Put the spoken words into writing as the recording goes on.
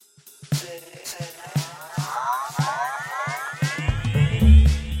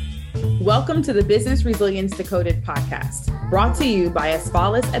Welcome to the Business Resilience Decoded podcast, brought to you by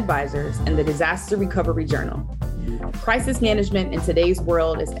Asfalis Advisors and the Disaster Recovery Journal. Crisis management in today's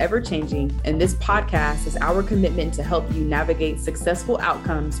world is ever-changing, and this podcast is our commitment to help you navigate successful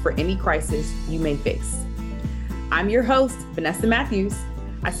outcomes for any crisis you may face. I'm your host, Vanessa Matthews.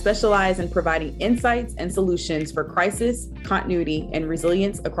 I specialize in providing insights and solutions for crisis, continuity, and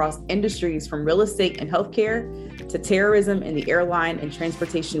resilience across industries from real estate and healthcare to terrorism in the airline and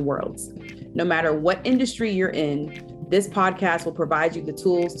transportation worlds. No matter what industry you're in, this podcast will provide you the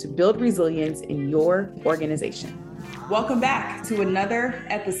tools to build resilience in your organization. Welcome back to another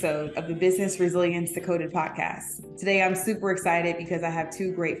episode of the Business Resilience Decoded podcast. Today, I'm super excited because I have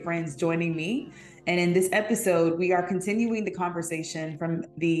two great friends joining me. And in this episode, we are continuing the conversation from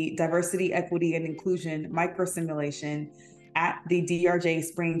the Diversity, Equity, and Inclusion microsimulation at the DRJ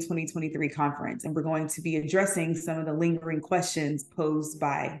Spring 2023 conference. And we're going to be addressing some of the lingering questions posed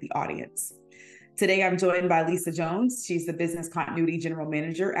by the audience. Today, I'm joined by Lisa Jones. She's the Business Continuity General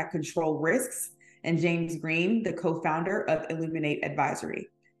Manager at Control Risks, and James Green, the co-founder of Illuminate Advisory.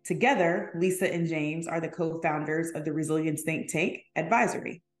 Together, Lisa and James are the co-founders of the Resilience Think Tank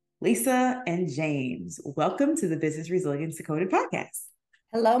Advisory. Lisa and James, welcome to the Business Resilience Decoded podcast.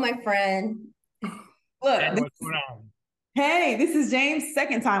 Hello, my friend. Look, hey, this is James'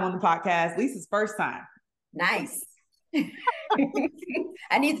 second time on the podcast. Lisa's first time. Nice.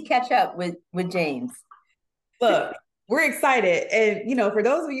 I need to catch up with James. Look, we're excited. And, for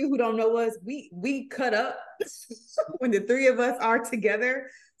those of you who don't know us, we cut up when the three of us are together.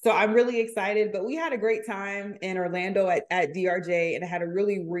 So I'm really excited, but we had a great time in Orlando at DRJ, and I had a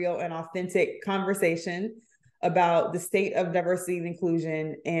really real and authentic conversation about the state of diversity and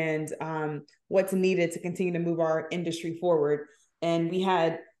inclusion and what's needed to continue to move our industry forward. And we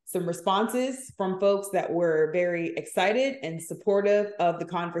had some responses from folks that were very excited and supportive of the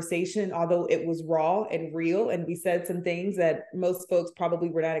conversation, although it was raw and real, and we said some things that most folks probably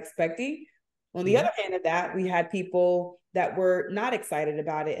were not expecting. On the other hand of that, we had people that were not excited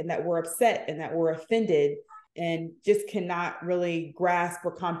about it and that were upset and that were offended and just cannot really grasp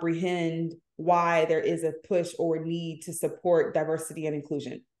or comprehend why there is a push or need to support diversity and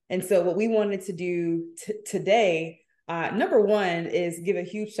inclusion. And so what we wanted to do today, number one, is give a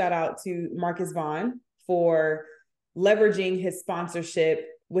huge shout out to Marcus Vaughn for leveraging his sponsorship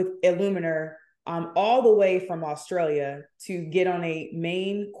with Illuminar all the way from Australia to get on a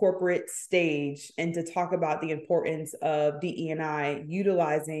main corporate stage and to talk about the importance of DE&I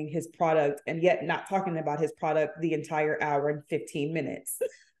utilizing his product and yet not talking about his product the entire hour and 15 minutes.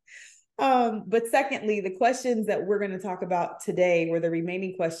 But secondly, the questions that we're going to talk about today were the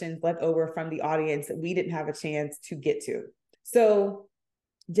remaining questions left over from the audience that we didn't have a chance to get to. So,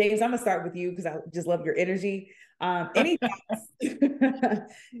 James, I'm going to start with you because I just love your energy. Any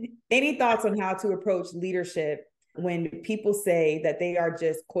thoughts on how to approach leadership when people say that they are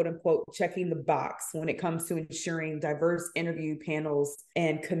just, quote unquote, checking the box when it comes to ensuring diverse interview panels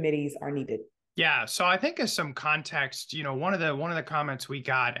and committees are needed? Yeah, so I think as some context, one of the comments we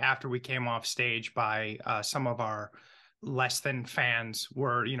got after we came off stage by some of our less than fans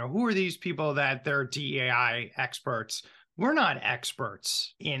were, who are these people that they're DEI experts? We're not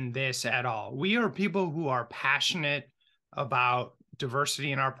experts in this at all. We are people who are passionate about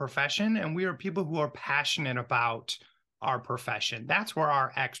diversity in our profession, and we are people who are passionate about our profession. That's where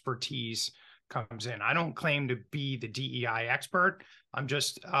our expertise comes in. I don't claim to be the DEI expert. I'm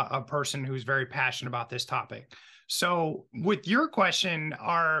just a person who's very passionate about this topic. So with your question,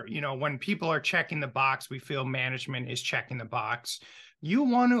 when people are checking the box, we feel management is checking the box. You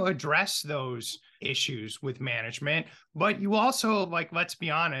want to address those issues with management, but you also, let's be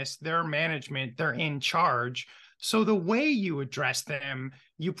honest, they're management, they're in charge. So the way you address them,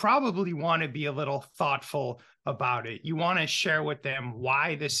 you probably want to be a little thoughtful about it. You want to share with them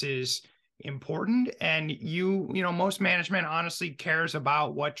why this is important. And most management honestly cares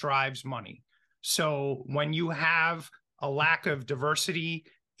about what drives money. So when you have a lack of diversity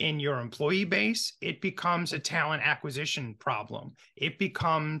in your employee base, it becomes a talent acquisition problem. It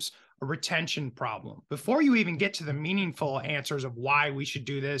becomes a retention problem. Before you even get to the meaningful answers of why we should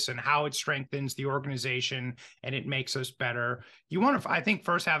do this and how it strengthens the organization and it makes us better, you want to, I think,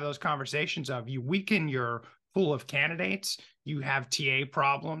 first have those conversations of you weaken your pool of candidates, you have TA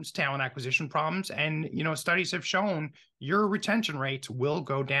problems, talent acquisition problems, and studies have shown your retention rates will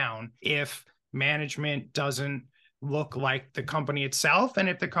go down if management doesn't look like the company itself, and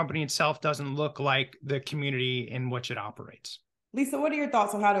if the company itself doesn't look like the community in which it operates. Lisa, what are your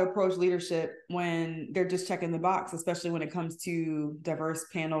thoughts on how to approach leadership when they're just checking the box, especially when it comes to diverse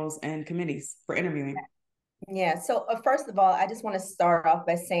panels and committees for interviewing? Yeah, so first of all, I just want to start off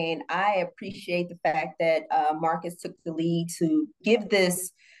by saying I appreciate the fact that Marcus took the lead to give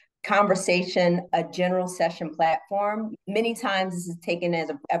this conversation a general session platform. Many times this is taken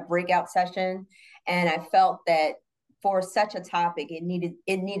as a breakout session, and I felt that for such a topic, it needed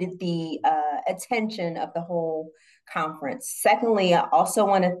the attention of the whole conference. Secondly, I also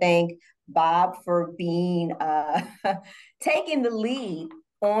want to thank Bob for being taking the lead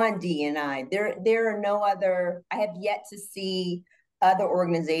on D&I. There are no other, I have yet to see other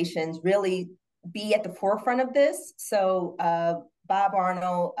organizations really be at the forefront of this. So Bob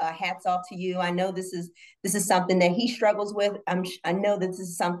Arnold, hats off to you. I know this is something that he struggles with. I know this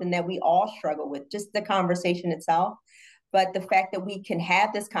is something that we all struggle with, just the conversation itself. But the fact that we can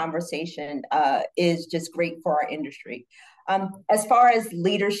have this conversation is just great for our industry. As far as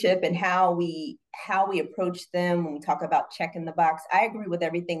leadership and how we approach them when we talk about checking the box, I agree with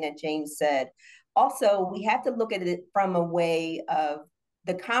everything that James said. Also, we have to look at it from a way of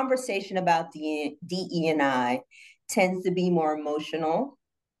the conversation about DE&I tends to be more emotional.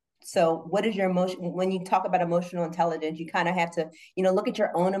 So what is your emotion when you talk about emotional intelligence? You kind of have to, look at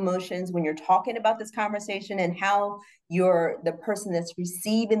your own emotions when you're talking about this conversation, and how you're the person that's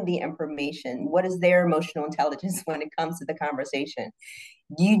receiving the information. What is their emotional intelligence when it comes to the conversation?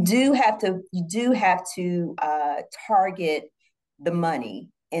 You do have to target the money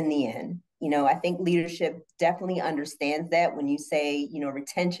in the end. I think leadership definitely understands that when you say,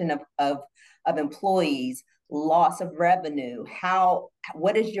 retention of employees, loss of revenue,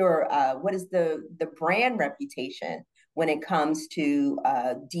 what is the brand reputation when it comes to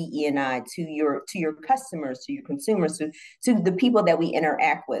DE&I, to your customers, to your consumers, to the people that we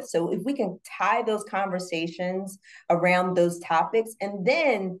interact with. So if we can tie those conversations around those topics, and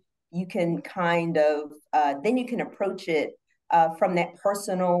then you can approach it from that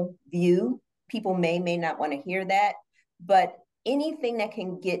personal view. People may not want to hear that, but anything that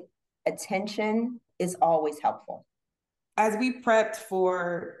can get attention is always helpful. As we prepped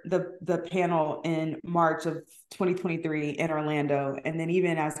for the panel in March of 2023 in Orlando, and then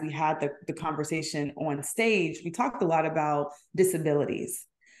even as we had the conversation on stage, we talked a lot about disabilities.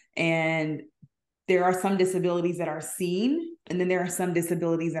 And there are some disabilities that are seen, and then there are some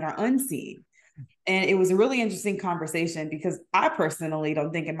disabilities that are unseen. And it was a really interesting conversation because I personally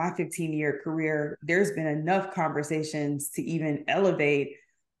don't think in my 15-year career, there's been enough conversations to even elevate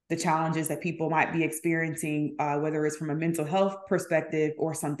the challenges that people might be experiencing, whether it's from a mental health perspective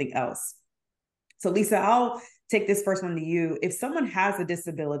or something else. So Lisa, I'll take this first one to you. If someone has a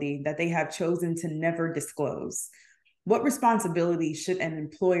disability that they have chosen to never disclose, what responsibility should an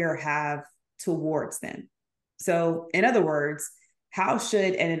employer have towards them? So in other words, how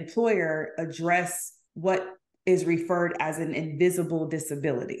should an employer address what is referred as an invisible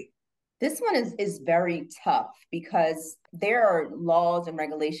disability? This one is very tough because there are laws and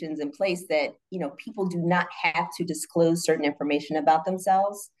regulations in place that, people do not have to disclose certain information about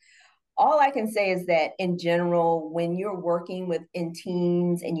themselves. All I can say is that in general, when you're working in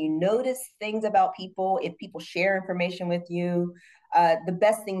teams and you notice things about people, if people share information with you, the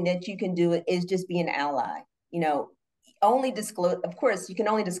best thing that you can do is just be an ally. Only disclose, of course, you can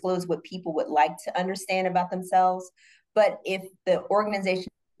only disclose what people would like to understand about themselves. But if the organization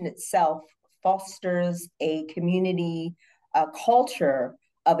itself fosters a community culture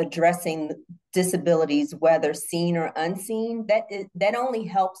of addressing disabilities, whether seen or unseen, that only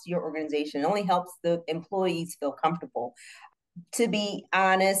helps your organization, only helps the employees feel comfortable. To be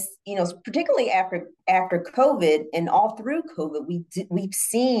honest, particularly after COVID and all through COVID, we've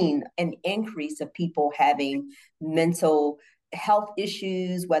seen an increase of people having mental health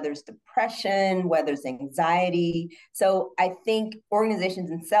issues, whether it's depression, whether it's anxiety. So I think organizations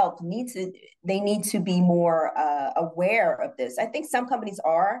themselves need to be more aware of this. I think some companies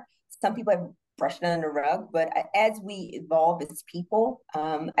are. Some people have brushed it under the rug, but as we evolve as people,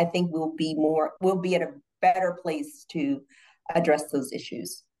 I think we'll be at a better place to address those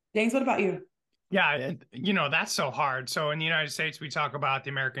issues. James, what about you? Yeah, that's so hard. So in the United States, we talk about the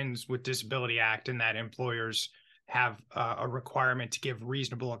Americans with Disability Act, and that employers have a requirement to give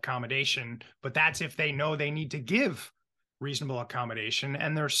reasonable accommodation, but that's if they know they need to give reasonable accommodation.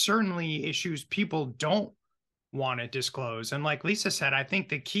 And there's certainly issues people don't want to disclose. And like Lisa said, I think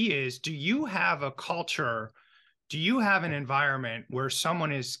the key is, do you have a culture? Do you have an environment where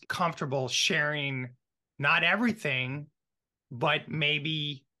someone is comfortable sharing not everything, but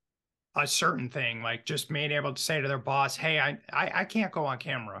maybe a certain thing, like just being able to say to their boss, hey, I can't go on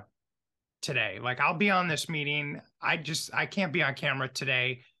camera today. Like, I'll be on this meeting. I can't be on camera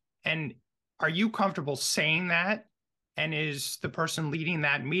today. And are you comfortable saying that? And is the person leading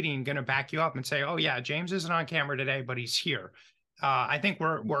that meeting going to back you up and say, oh yeah, James isn't on camera today, but he's here? I think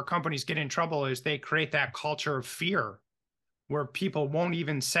where companies get in trouble is they create that culture of fear where people won't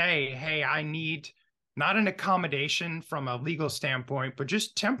even say, hey, I need not an accommodation from a legal standpoint, but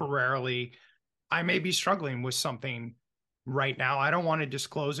just temporarily, I may be struggling with something right now. I don't want to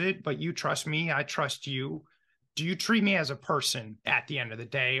disclose it, but you trust me, I trust you. Do you treat me as a person at the end of the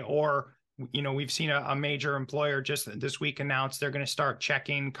day? Or, you know, we've seen a major employer just this week announce they're going to start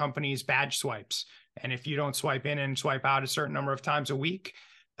checking companies' badge swipes. And if you don't swipe in and swipe out a certain number of times a week,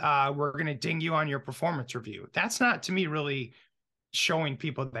 we're going to ding you on your performance review. That's not, to me, really showing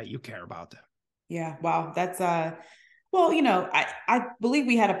people that you care about them. Yeah. Wow. That's well, you know, I believe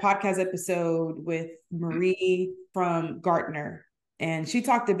we had a podcast episode with Marie from Gartner, and she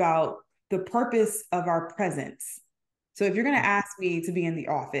talked about the purpose of our presence. So if you're going to ask me to be in the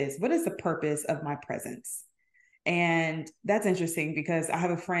office, what is the purpose of my presence? And that's interesting because I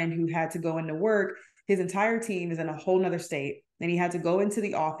have a friend who had to go into work. His entire team is in a whole nother state. And he had to go into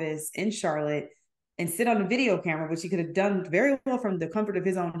the office in Charlotte and sit on a video camera, which he could have done very well from the comfort of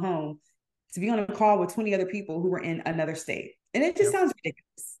his own home, to be on a call with 20 other people who were in another state. And it just sounds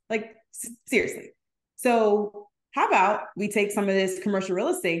ridiculous. Like, seriously. So how about we take some of this commercial real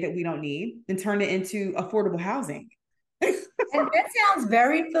estate that we don't need and turn it into affordable housing? And that sounds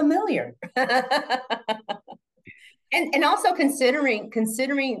very familiar. And also considering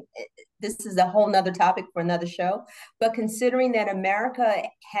this is a whole nother topic for another show, but considering that America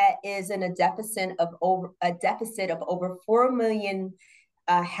is in a deficit of over 4 million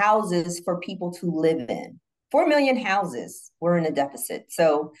houses for people to live in. 4 million houses, we're in a deficit.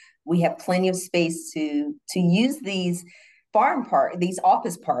 So we have plenty of space to use these these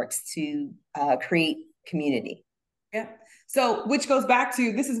office parks to create community. Yeah. So, which goes back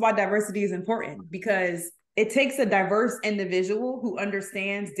to, this is why diversity is important, because it takes a diverse individual who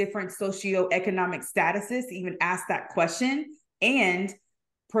understands different socioeconomic statuses to even ask that question. And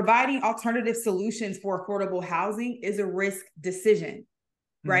providing alternative solutions for affordable housing is a risk decision,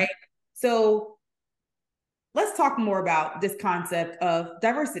 right? So let's talk more about this concept of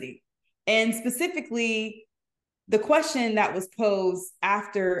diversity. And specifically, the question that was posed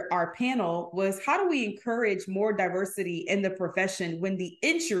after our panel was, how do we encourage more diversity in the profession when the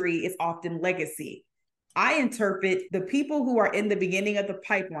entry is often legacy? I interpret the people who are in the beginning of the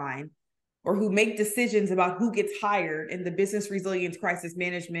pipeline, or who make decisions about who gets hired in the business resilience, crisis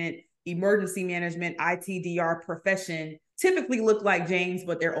management, emergency management, ITDR profession, typically look like James,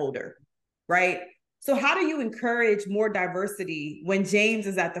 but they're older, right? So how do you encourage more diversity when James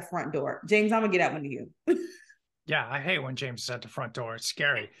is at the front door? James, I'm gonna get that one to you. Yeah, I hate when James is at the front door. It's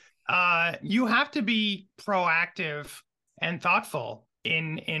scary. You have to be proactive and thoughtful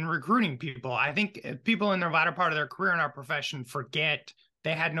in recruiting people. I think people in the latter part of their career in our profession forget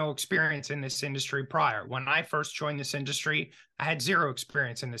they had no experience in this industry prior. When I first joined this industry, I had zero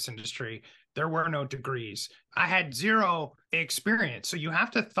experience in this industry. There were no degrees. I had zero experience. So you have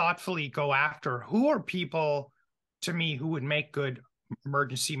to thoughtfully go after who are people, to me, who would make good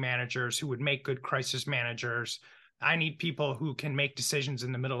emergency managers, who would make good crisis managers. I need people who can make decisions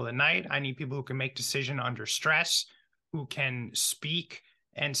in the middle of the night. I need people who can make decisions under stress, who can speak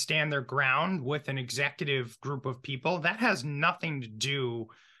and stand their ground with an executive group of people. That has nothing to do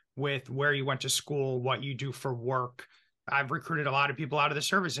with where you went to school, what you do for work. I've recruited a lot of people out of the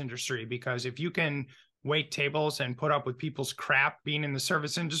service industry because if you can wait tables and put up with people's crap being in the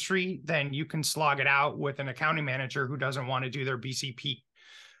service industry, then you can slog it out with an accounting manager who doesn't want to do their BCP.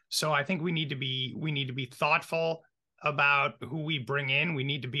 So I think we need to be thoughtful about who we bring in. We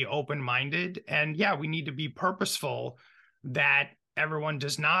need to be open-minded, and yeah, we need to be purposeful that everyone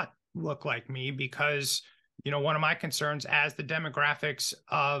does not look like me, because, you know, one of my concerns as the demographics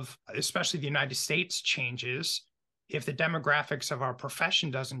of especially the United States changes, if the demographics of our profession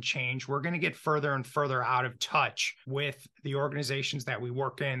doesn't change, we're going to get further and further out of touch with the organizations that we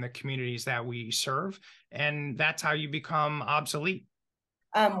work in, the communities that we serve. And that's how you become obsolete.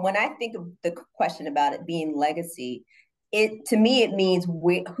 When I think of the question about it being legacy, to me, it means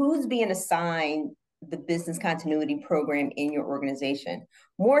who's being assigned the business continuity program in your organization.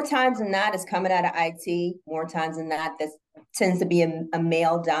 More times than not, it's coming out of IT. More times than not, this tends to be a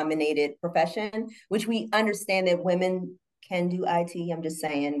male-dominated profession, which we understand that women can do IT. I'm just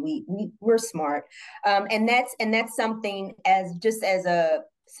saying we're smart, and that's something as a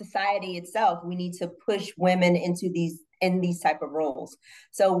society itself, we need to push women into these type of roles.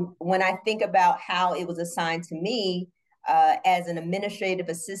 So when I think about how it was assigned to me as an administrative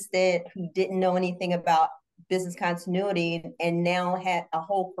assistant who didn't know anything about business continuity and now had a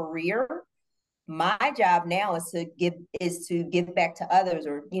whole career. My job now is to give back to others,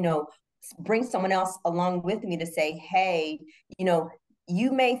 or, you know, bring someone else along with me to say, hey, you know,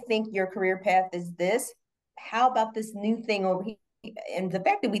 you may think your career path is this. How about this new thing over here? And the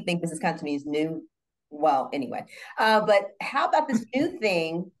fact that we think business continuity is new, well, anyway, but how about this new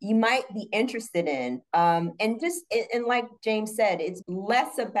thing you might be interested in? And like James said, it's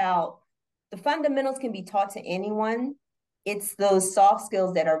less about the fundamentals can be taught to anyone. It's those soft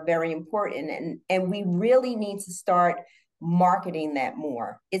skills that are very important. And we really need to start marketing that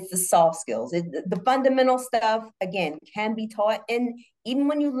more. It's the soft skills. The fundamental stuff, again, can be taught. And even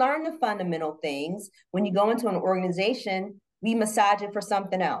when you learn the fundamental things, when you go into an organization, we massage it for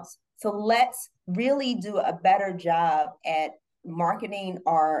something else. So let's really do a better job at marketing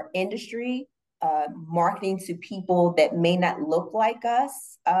our industry, marketing to people that may not look like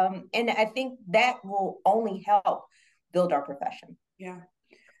us. And I think that will only help build our profession. Yeah.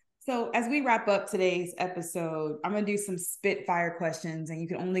 So as we wrap up today's episode, I'm going to do some spitfire questions and you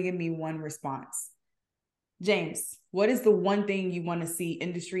can only give me one response. James, what is the one thing you want to see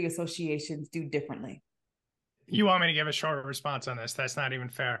industry associations do differently? You want me to give a short response on this? That's not even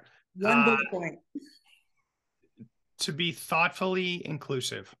fair. One bullet point. To be thoughtfully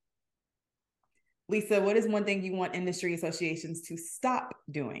inclusive. Lisa, what is one thing you want industry associations to stop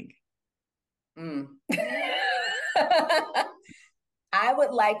doing? I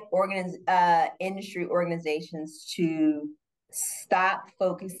would like industry organizations to stop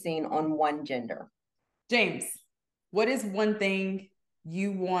focusing on one gender. James, what is one thing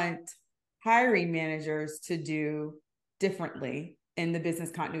you want hiring managers to do differently in the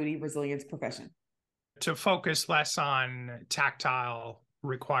business continuity resilience profession? To focus less on tactile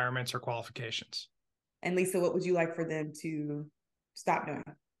requirements or qualifications. And Lisa, what would you like for them to stop doing?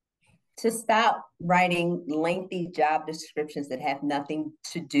 To stop writing lengthy job descriptions that have nothing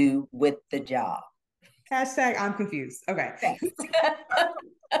to do with the job. Hashtag I'm confused. Okay. Thanks.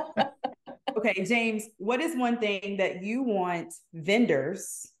 Okay, James, what is one thing that you want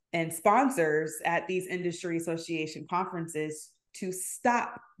vendors and sponsors at these industry association conferences to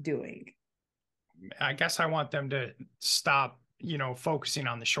stop doing? I guess I want them to stop, focusing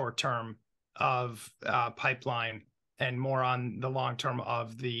on the short term of pipeline and more on the long term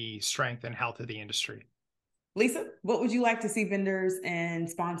of the strength and health of the industry. Lisa, what would you like to see vendors and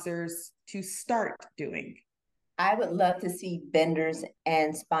sponsors to start doing? I would love to see vendors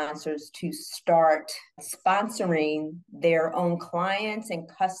and sponsors to start sponsoring their own clients and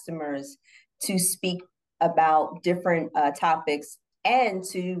customers to speak about different topics and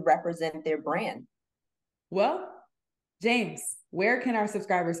to represent their brand. Well, James, where can our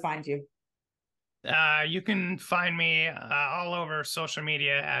subscribers find you? You can find me all over social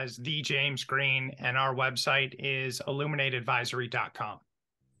media as The James Green, and our website is illuminateadvisory.com.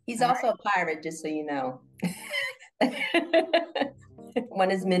 He's also a pirate, just so you know. One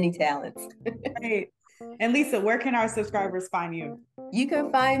of his many talents. Great. And Lisa, where can our subscribers find you? You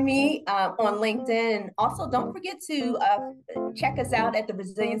can find me on LinkedIn. And also, don't forget to check us out at the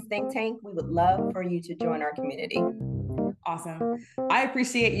Resilience Think Tank. We would love for you to join our community. Awesome. I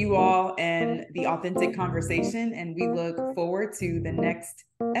appreciate you all and the authentic conversation, and we look forward to the next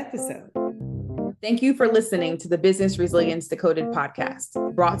episode. Thank you for listening to the Business Resilience Decoded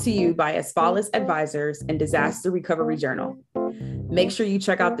podcast, brought to you by Asfalis Advisors and Disaster Recovery Journal. Make sure you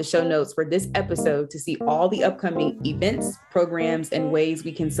check out the show notes for this episode to see all the upcoming events, programs, and ways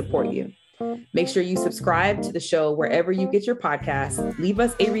we can support you. Make sure you subscribe to the show wherever you get your podcasts, leave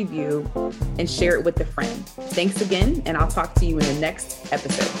us a review, and share it with a friend. Thanks again, and I'll talk to you in the next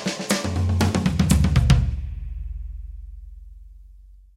episode.